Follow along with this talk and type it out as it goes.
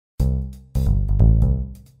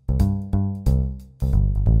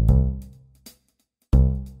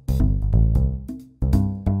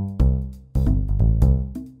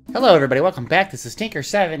Hello everybody, welcome back. This is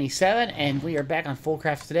Tinker77 and we are back on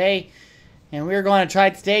FoolCraft today. And we're going to try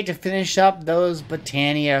today to finish up those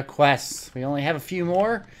Botania quests. We only have a few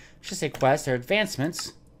more. I should say quests, they're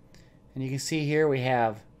advancements. And you can see here we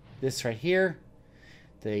have this right here.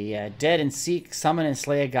 The Dead and Seek, Summon and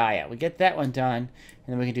Slay a Gaia. We get that one done and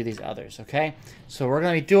then we can do these others, okay? So we're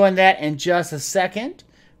going to be doing that in just a second.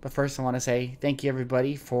 But first I want to say thank you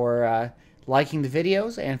everybody for liking the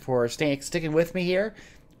videos and for sticking with me here.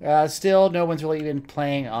 Still, no one's really been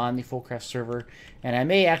playing on the FoolCraft server, and I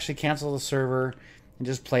may actually cancel the server and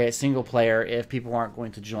just play it single player if people aren't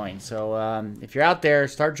going to join. So if you're out there,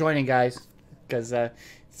 start joining, guys, because it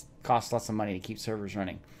costs lots of money to keep servers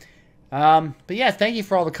running. But yeah, thank you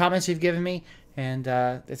for all the comments you've given me, and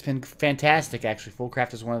it's been fantastic, actually.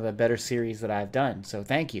 FoolCraft is one of the better series that I've done, so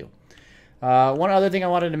thank you. One other thing I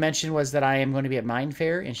wanted to mention was that I am going to be at Mine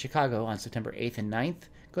Fair in Chicago on September 8th and 9th.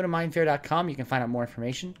 Go to minefair.com. You can find out more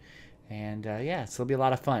information. And, yeah, so it'll be a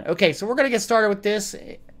lot of fun. Okay, so we're going to get started with this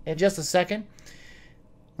in just a second.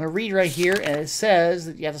 I'm going to read right here, and it says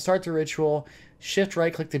that you have to start the ritual. Shift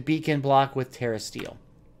right-click the beacon block with Terra Steel.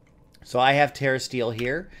 So I have Terra Steel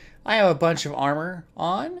here. I have a bunch of armor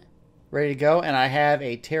on, ready to go, and I have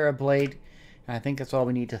a Terra Blade. And I think that's all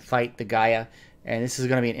we need to fight the Gaia. And this is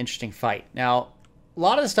going to be an interesting fight. Now, a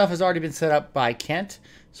lot of the stuff has already been set up by Kent,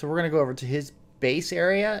 so we're going to go over to his base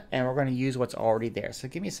area, and we're going to use what's already there. So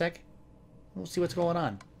give me a sec. We'll see what's going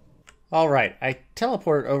on. All right, I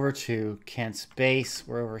teleported over to Kent's base.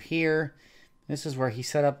 We're over here. This is where he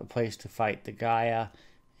set up a place to fight the Gaia.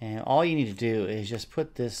 And all you need to do is just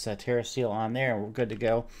put this Terra Steel on there, and we're good to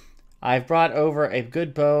go. I've brought over a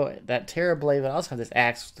good bow, that Terra Blade, but I also have this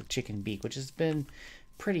axe with the chicken beak, which has been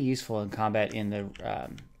pretty useful in combat in the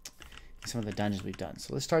some of the dungeons we've done.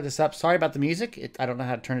 So let's start this up. Sorry about the music. I don't know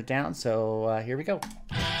how to turn it down, so here we go.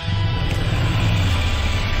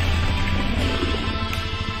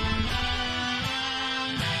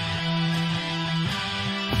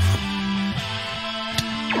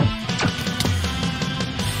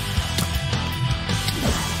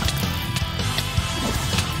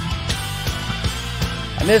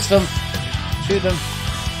 I missed them. Shoot them.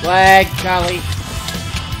 Lag, golly.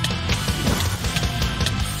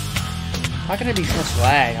 How can there be such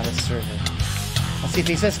lag on this server? Let's see if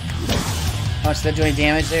he says how much did that do any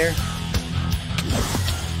damage there.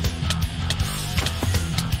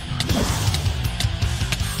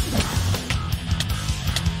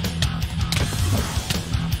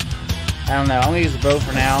 I don't know. I'm gonna use the bow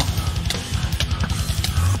for now.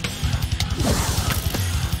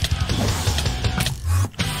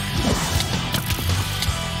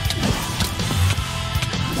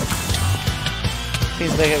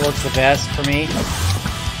 Seems like it works the best for me.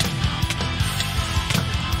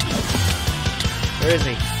 Where is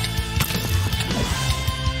he?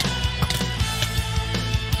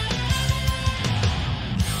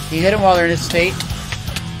 He hit him while they're in this state.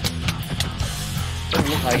 Doesn't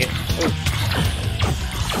look like it. Ooh.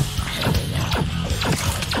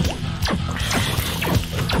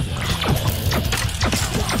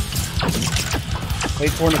 Wait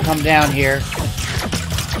for him to come down here.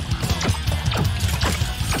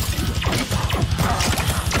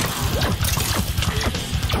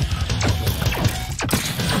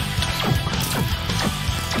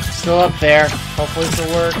 Still up there. Hopefully this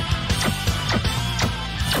will work.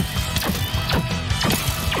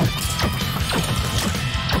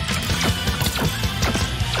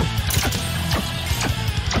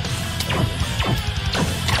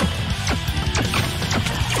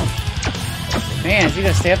 Man, is he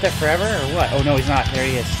gonna stay up there forever or what? Oh no, he's not. There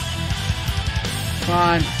he is. Come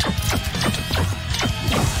on.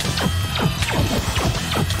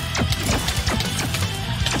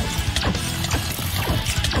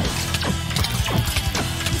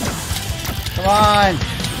 Come on!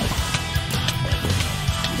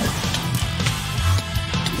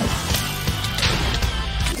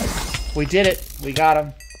 We did it. We got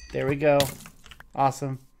him. There we go.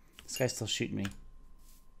 Awesome. This guy's still shooting me.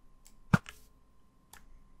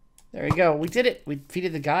 There we go. We did it. We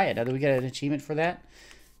defeated the Gaia. Now, do we get an achievement for that?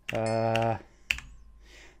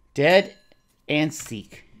 Dead and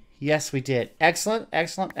Seek. Yes, we did. Excellent,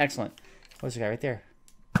 excellent, excellent. What's the guy right there?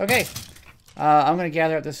 Okay. I'm going to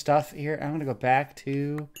gather up this stuff here. I'm going to go back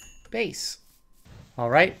to base. All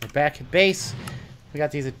right, we're back at base. We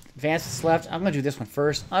got these advances left. I'm going to do this one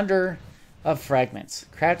first. Under of Fragments.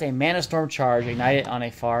 Craft a Mana Storm charge. Ignite it on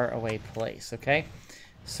a far away place. Okay.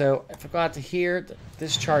 So if I go out to here,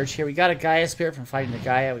 this charge here, we got a Gaia Spirit from fighting the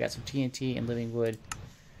Gaia. We got some TNT and living wood.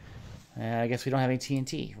 I guess we don't have any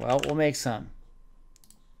TNT. Well, we'll make some.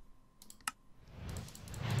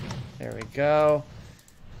 There we go.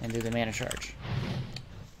 and do the mana charge.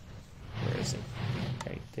 Where is it?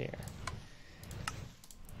 Right there.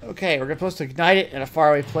 Okay, we're supposed to ignite it in a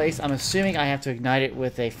faraway place. I'm assuming I have to ignite it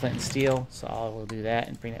with a flint and steel, so I will do that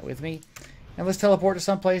and bring that with me. And let's teleport to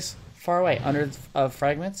someplace far away. Hundreds of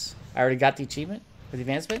fragments. I already got the achievement for the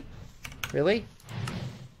advancement. Really?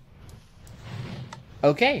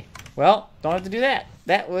 Okay. Well, don't have to do that.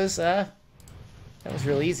 That was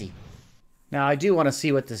real easy. Now, I do want to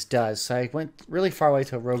see what this does. So I went really far away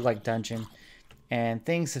to a roguelike dungeon, and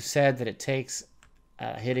things have said that it takes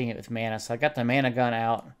hitting it with mana. So I got the mana gun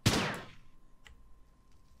out.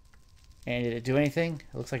 And did it do anything?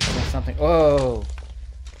 It looks like it's doing something. Whoa!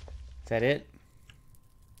 Is that it?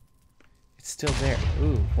 It's still there.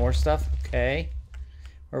 Ooh, more stuff? Okay.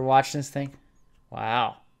 We're watching this thing.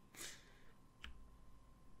 Wow.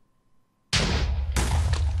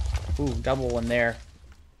 Ooh, double one there.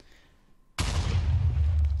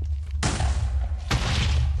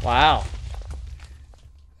 Wow.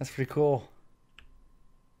 That's pretty cool.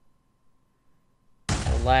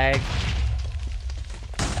 The lag.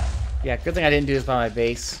 Yeah, good thing I didn't do this by my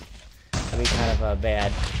base. That'd be kind of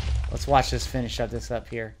bad. Let's watch this finish this up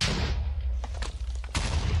here.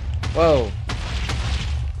 Whoa.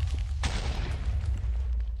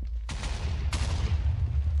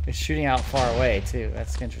 It's shooting out far away, too.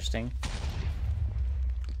 That's interesting.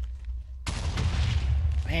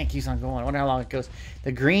 Man, it keeps on going. I wonder how long it goes.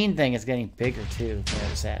 The green thing is getting bigger, too.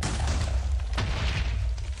 Notice that.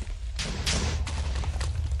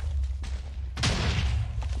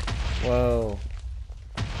 Whoa.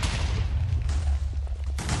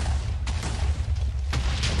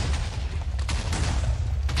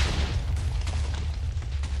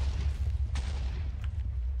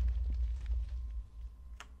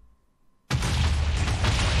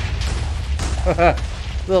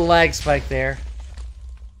 Little lag spike there.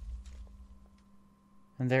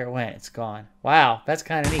 And there it went. It's gone. Wow, that's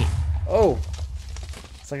kind of neat. Oh,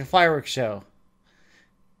 it's like a fireworks show.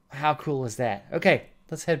 How cool is that? Okay,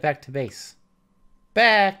 let's head back to base.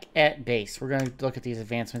 Back at base. We're going to look at these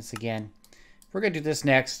advancements again. We're going to do this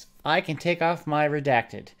next. I can take off my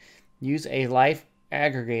redacted. Use a life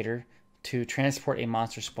aggregator to transport a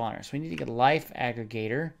monster spawner. So we need to get a life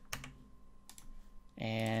aggregator.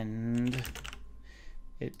 And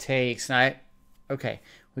it takes... Okay,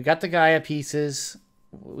 we got the Gaia pieces.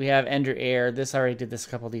 We have Ender Air. This, I already did this, a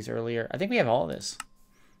couple of these earlier. I think we have all this.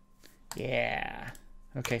 Yeah.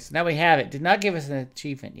 Okay, so now we have it. Did not give us an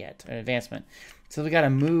achievement yet, an advancement. So we got to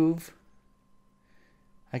move.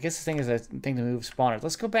 I guess this thing is a thing to move spawners.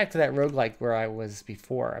 Let's go back to that roguelike where I was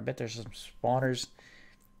before. I bet there's some spawners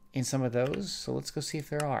in some of those. So let's go see if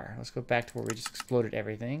there are. Let's go back to where we just exploded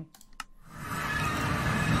everything.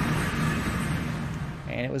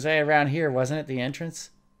 And it was around here, wasn't it? The entrance?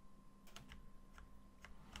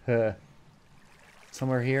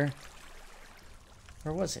 Somewhere here?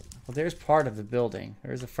 Where was it? Well, there's part of the building.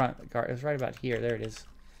 There's the front guard. It was right about here. There it is.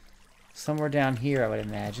 Somewhere down here, I would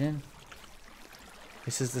imagine.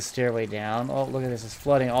 This is the stairway down. Oh, look at this. It's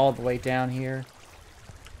flooding all the way down here.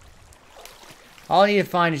 All I need to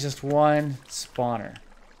find is just one spawner.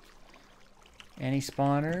 Any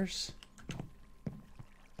spawners?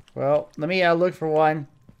 Well, let me look for one.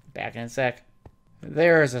 Back in a sec.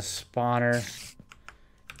 There is a spawner.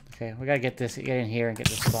 Okay, we gotta get in here and get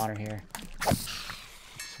the spawner here. So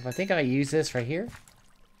if I think I use this right here.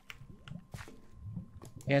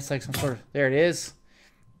 Yeah, it's like some sort of... There it is.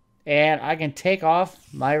 And I can take off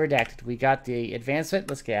my redacted. We got the advancement.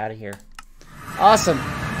 Let's get out of here. Awesome.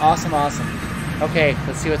 Awesome, awesome. Okay,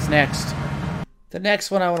 let's see what's next. The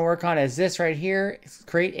next one I want to work on is this right here.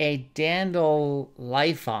 Create a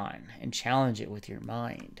Dandelion and challenge it with your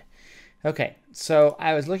mind. Okay, so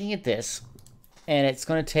I was looking at this, and it's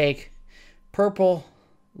going to take purple,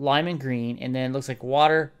 lime, and green, and then it looks like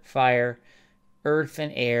water, fire, earth,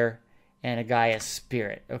 and air, and a Gaia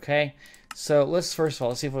spirit, okay? So let's first of all,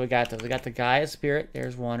 let's see what we got, though. We got the Gaia spirit.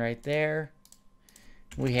 There's one right there.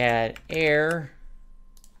 We had air,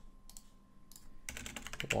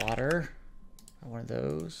 water, got one of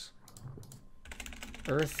those,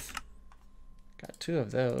 earth, got two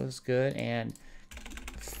of those, good, and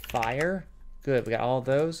fire, good, we got all of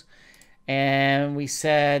those. And we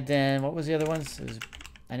said then, what was the other ones?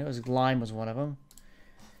 I know it was lime was one of them.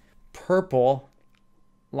 Purple,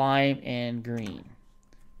 lime, and green.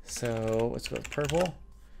 So let's go with purple.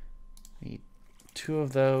 We need two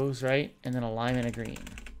of those, right? And then a lime and a green.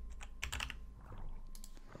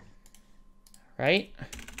 Right?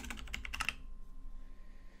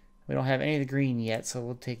 We don't have any of the green yet, so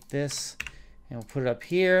we'll take this and we'll put it up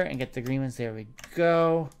here and get the green ones. There we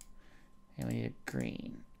go. And we need a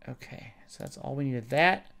green. Okay, so that's all we need of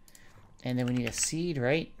that. And then we need a seed,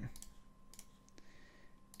 right?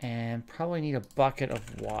 And probably need a bucket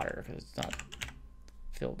of water because it's not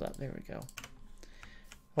filled up. There we go.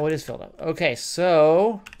 Oh, it is filled up. Okay,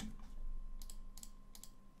 so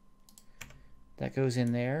that goes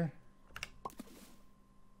in there.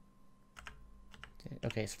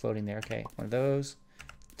 Okay, it's floating there. Okay, one of those.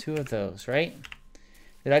 2 of those, right?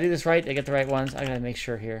 Did I do this right? Did I get the right ones? I gotta make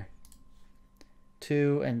sure here.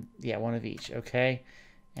 2 and, yeah, 1 of each. Okay.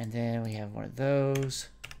 And then we have one of those.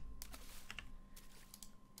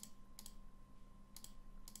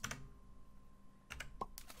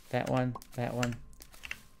 That one, that one,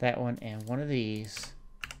 that one, and 1 of these.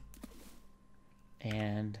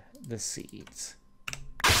 And the seeds.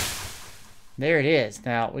 There it is.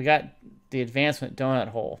 Now, we got the advancement donut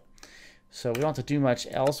hole. So we don't have to do much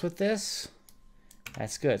else with this.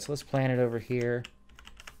 That's good. So let's plant it over here.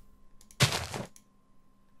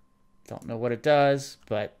 Don't know what it does,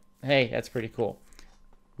 but hey, that's pretty cool.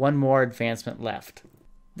 1 more advancement left.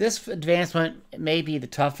 This advancement may be the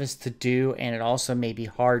toughest to do, and it also may be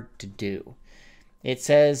hard to do. It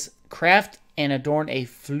says, craft and adorn a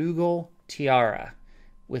flugel tiara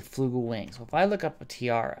with flugel wings. Well, if I look up a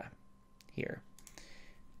tiara here,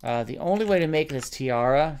 the only way to make this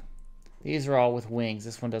tiara, these are all with wings,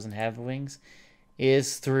 this one doesn't have wings,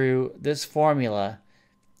 is through this formula,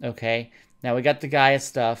 okay? Now, we got the Gaia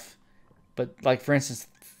stuff, but, like, for instance,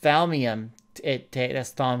 Thalmium,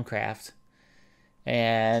 that's FoolCraft,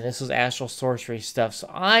 and this was Astral Sorcery stuff, so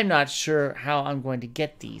I'm not sure how I'm going to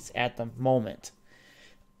get these at the moment.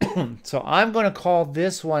 So I'm going to call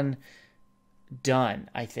this one done,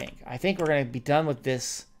 I think. I think we're going to be done with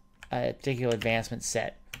this particular advancement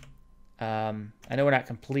set. I know we're not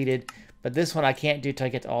completed, but this one I can't do till I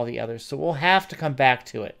get to all the others. So we'll have to come back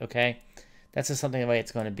to it, okay? That's just something the way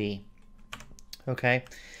it's going to be. Okay?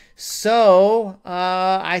 So,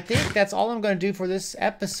 I think that's all I'm going to do for this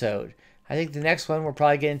episode. I think the next one we'll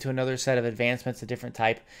probably get into another set of advancements, a different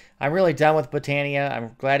type. I'm really done with Botania.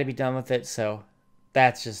 I'm glad to be done with it, so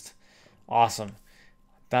that's just awesome.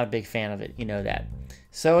 Not a big fan of it, you know that.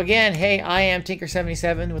 So again, hey, I am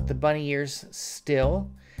Tinker77 with the bunny ears still.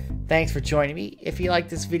 Thanks for joining me. If you like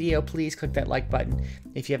this video, please click that like button.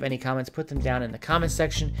 If you have any comments, put them down in the comment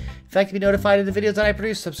section. If you'd like to be notified of the videos that I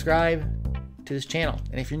produce, subscribe to this channel.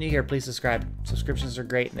 And if you're new here, please subscribe. Subscriptions are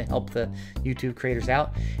great and they help the YouTube creators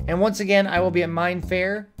out. And once again, I will be at Mind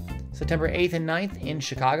Fair September 8th and 9th in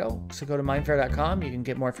Chicago. So go to mindfair.com. You can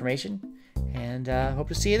get more information. And hope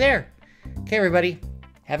to see you there. Okay, everybody.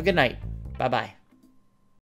 Have a good night. Bye-bye.